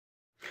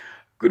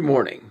Good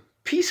morning.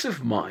 Peace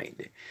of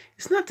mind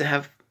is not to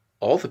have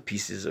all the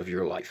pieces of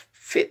your life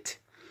fit.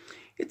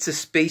 It's a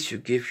space you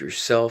give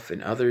yourself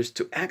and others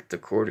to act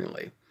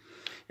accordingly.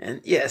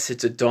 And yes,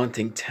 it's a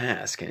daunting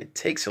task and it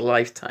takes a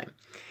lifetime.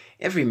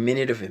 Every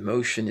minute of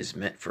emotion is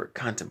meant for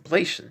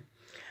contemplation,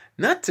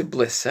 not to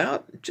bliss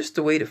out, just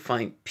a way to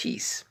find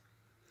peace.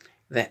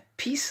 That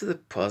piece of the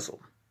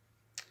puzzle.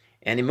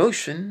 And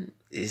emotion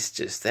is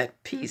just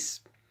that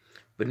piece.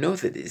 But know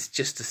that it's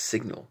just a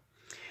signal.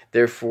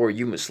 Therefore,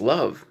 you must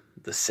love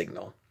the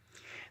signal.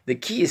 The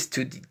key is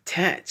to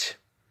detach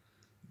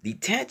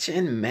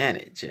and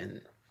manage,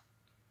 and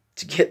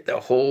to get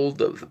the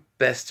hold of the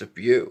best of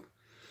you.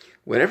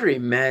 Whatever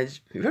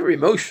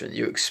emotion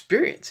you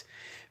experience,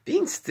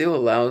 being still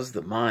allows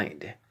the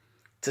mind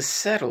to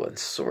settle and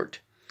sort.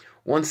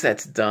 Once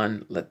that's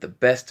done, let the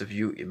best of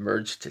you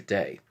emerge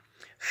today.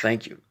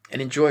 Thank you,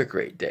 and enjoy a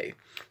great day.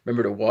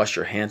 Remember to wash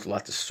your hands with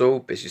lots of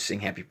soap as you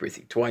sing Happy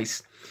Birthday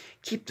twice.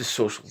 Keep the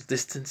social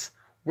distance.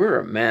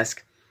 Wear a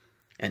mask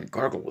and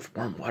gargle with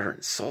warm water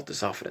and salt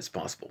as often as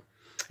possible.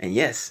 And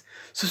yes,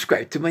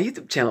 subscribe to my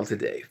YouTube channel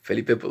today,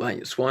 Felipe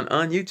Bolaños 1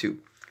 on YouTube.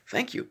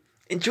 Thank you.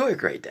 Enjoy a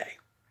great day.